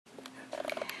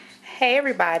Hey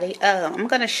everybody, I'm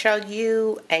going to show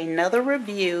you another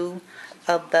review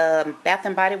of the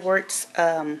Bath & Body Works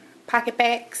pocket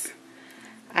bags.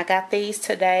 I got these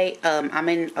today. I'm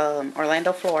in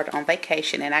Orlando, Florida on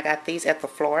vacation, and I got these at the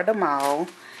Florida Mall.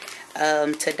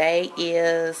 Today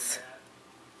is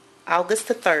August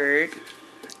the 3rd,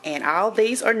 and all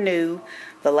these are new.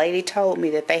 The lady told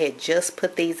me that they had just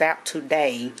put these out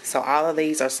today, so all of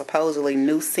these are supposedly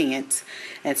new scents,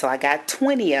 and so I got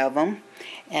 20 of them.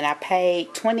 And I paid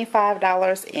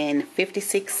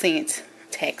 $25.56,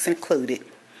 tax included.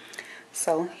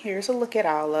 So here's a look at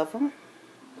all of them.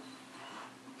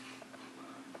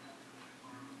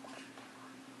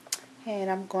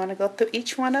 And I'm going to go through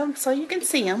each one of them so you can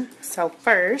see them. So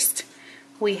first,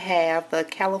 we have the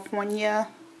California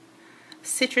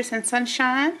Citrus and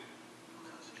Sunshine.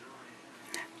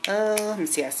 Let me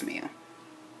see how it smells.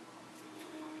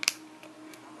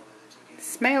 It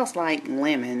smells like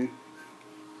lemon.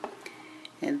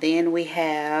 And then we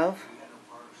have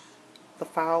the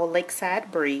Fall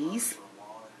Lakeside Breeze.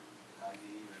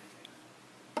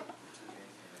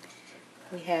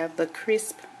 We have the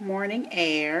Crisp Morning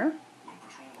Air.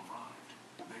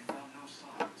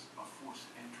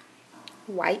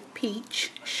 White Peach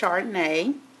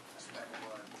Chardonnay.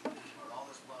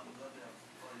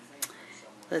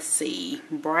 Let's see,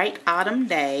 Bright Autumn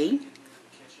Day.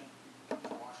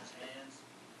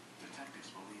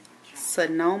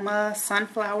 Sonoma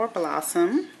Sunflower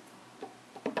Blossom.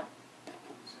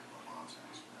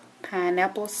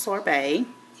 Pineapple Sorbet.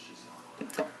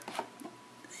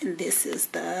 And this is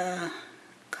the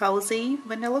Cozy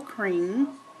Vanilla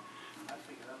Cream.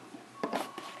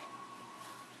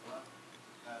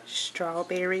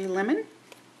 Strawberry Lemon.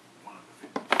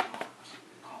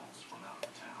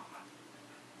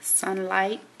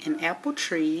 Sunlight and Apple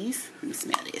Trees. Let me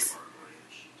smell this.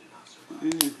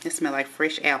 It smells like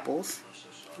fresh apples.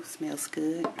 It smells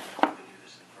good.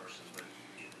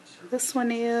 This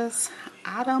one is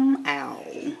Autumn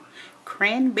Owl.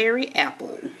 Cranberry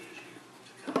Apple.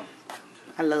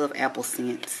 I love apple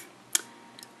scents.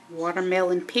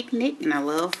 Watermelon Picnic, and I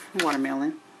love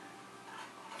watermelon.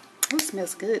 Oh, it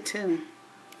smells good too.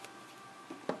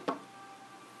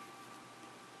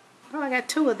 Oh, I got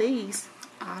two of these.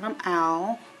 Autumn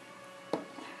Owl.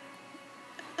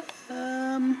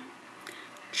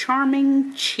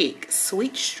 Charming Chick,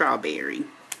 Sweet Strawberry.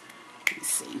 Let's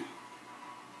see.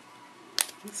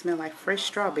 It smells like fresh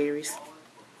strawberries.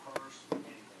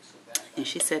 And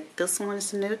she said this one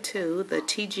is new too. The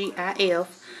TGIF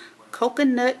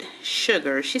Coconut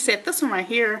Sugar. She said this one right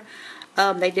here,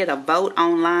 they did a vote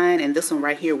online, and this one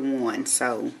right here won.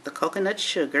 So the Coconut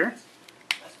Sugar.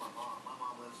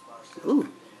 Ooh.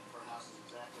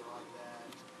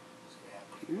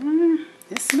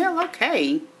 It smells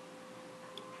okay.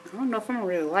 I don't know if I'm gonna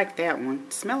really like that one.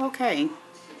 It smells okay.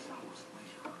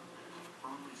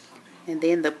 And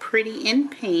then the Pretty in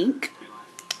Pink.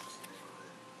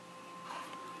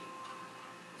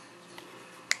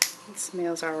 It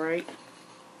smells alright.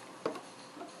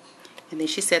 And then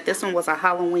she said this one was a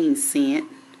Halloween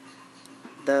scent.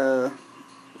 The,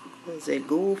 what is it,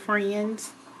 Ghoul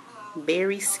Friends?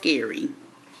 Very Scary.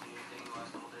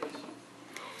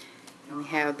 And we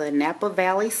have the Napa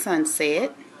Valley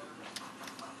Sunset.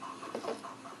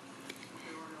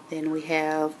 Then we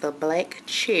have the Black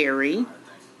Cherry.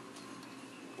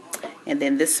 And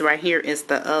then this right here is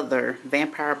the other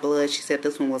Vampire Blood. She said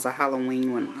this one was a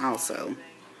Halloween one also.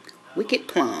 Wicked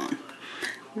Plum.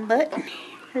 But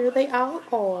here they all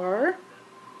are.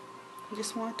 I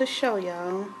just wanted to show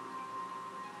y'all.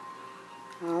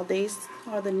 All these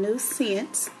are the new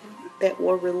scents that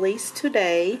were released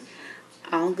today,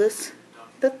 August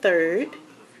the 3rd,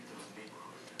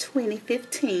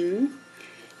 2015.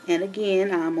 And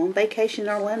again, I'm on vacation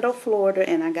in Orlando, Florida,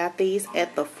 and I got these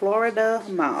at the Florida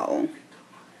Mall.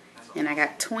 And I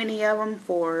got 20 of them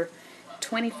for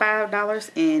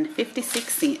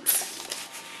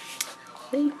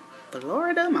 $25.56. The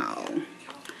Florida Mall.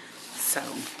 So,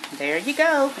 there you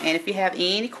go. And if you have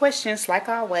any questions, like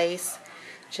always,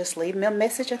 just leave me a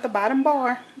message at the bottom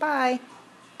bar. Bye.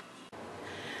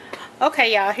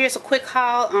 Okay, y'all, here's a quick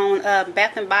haul on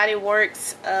Bath & Body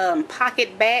Works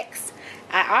pocket bags.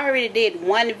 I already did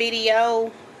one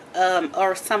video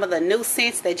or some of the new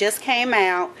scents that just came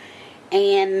out,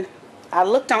 and I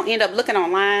ended up looking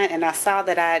online, and I saw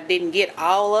that I didn't get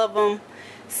all of them.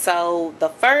 So the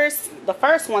first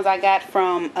ones I got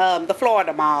from the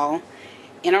Florida Mall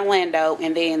in Orlando,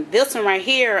 and then this one right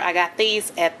here, I got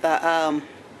these at the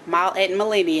mall at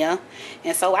Millenia,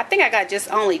 and so I think I got just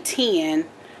only 10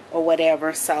 or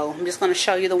whatever. So I'm just going to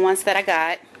show you the ones that I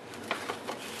got.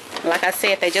 Like I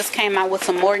said, they just came out with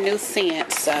some more new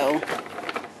scents. So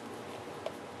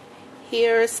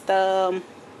here's the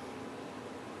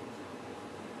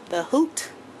Hoot.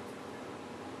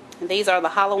 And these are the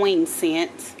Halloween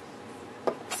scents.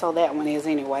 So that one is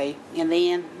anyway. And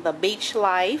then the Beach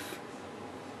Life.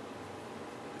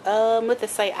 What they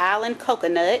say, Island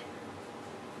Coconut.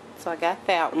 So I got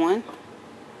that one.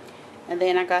 And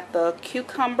then I got the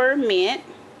Cucumber Mint.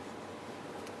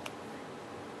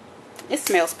 It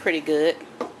smells pretty good.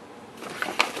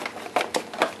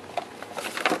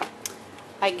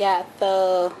 I got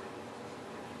the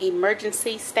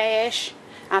Emergency Stash.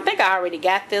 I think I already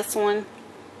got this one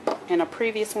in a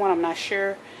previous one, I'm not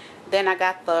sure. Then I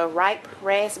got the Ripe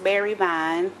Raspberry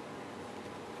Vine.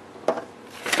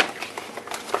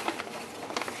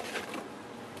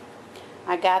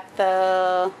 I got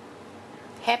the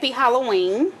Happy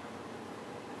Halloween.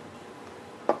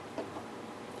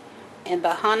 And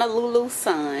the Honolulu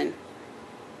Sun.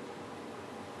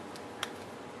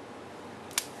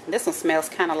 This one smells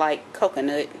kind of like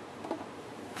coconut.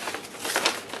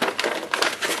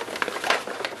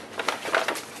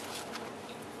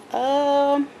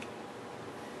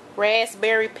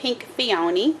 Raspberry Pink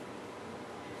Peony.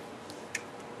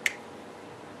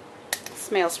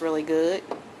 Smells really good,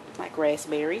 like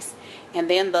raspberries. And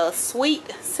then the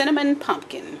Sweet Cinnamon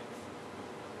Pumpkin.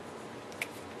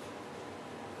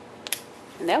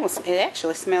 And that was, it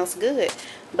actually smells good.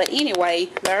 But anyway,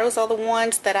 those are the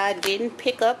ones that I didn't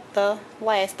pick up the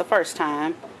first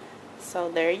time. So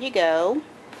there you go.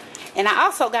 And I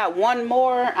also got one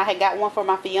more. I had got one for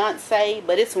my fiance,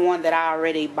 but it's one that I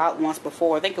already bought once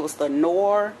before. I think it was the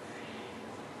Noir.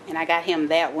 And I got him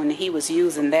that one. He was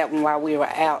using that one while we were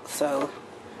out, so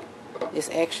it's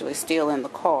actually still in the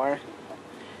car.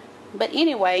 But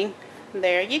anyway,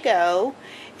 there you go.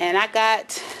 And I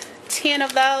got 10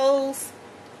 of those.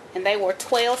 And they were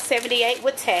 $12.78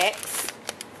 with tax.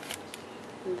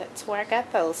 And that's where I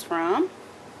got those from.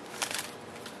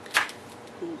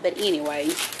 But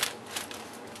anyway,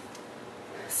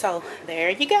 so there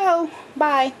you go.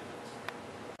 Bye.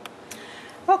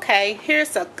 Okay,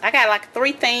 I got like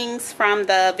 3 things from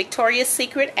the Victoria's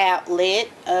Secret outlet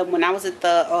when I was at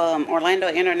the Orlando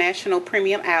International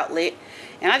Premium Outlet.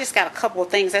 And I just got a couple of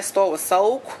things. That store was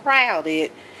so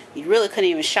crowded, you really couldn't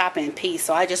even shop in peace.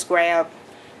 So I just grabbed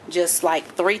just like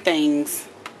 3 things.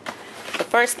 The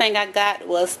first thing I got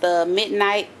was the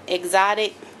Midnight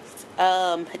Exotic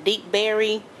Deep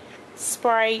Berry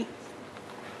Spray.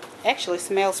 Actually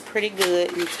smells pretty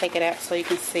good. Let me take it out so you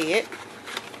can see it.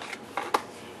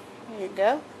 There you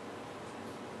go.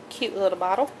 Cute little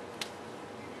bottle.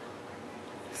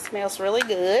 Smells really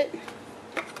good.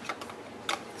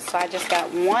 So I just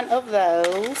got 1 of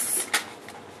those.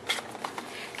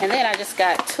 And then I just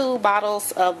got 2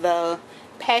 bottles of the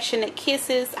Passionate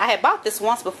Kisses. I had bought this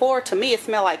once before. To me it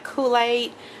smelled like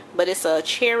Kool-Aid, but it's a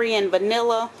cherry and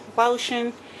vanilla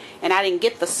lotion. And I didn't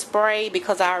get the spray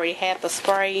because I already had the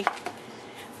spray.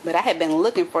 But I had been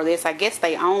looking for this. I guess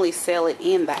they only sell it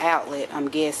in the outlet, I'm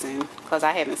guessing, because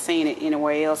I haven't seen it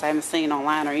anywhere else. I haven't seen it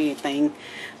online or anything.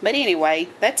 But anyway,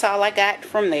 that's all I got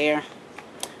from there.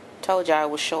 Told y'all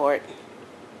it was short.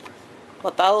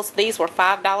 But these were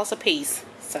 $5 a piece.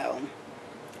 So,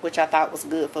 which I thought was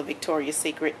good for Victoria's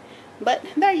Secret. But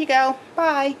there you go.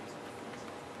 Bye.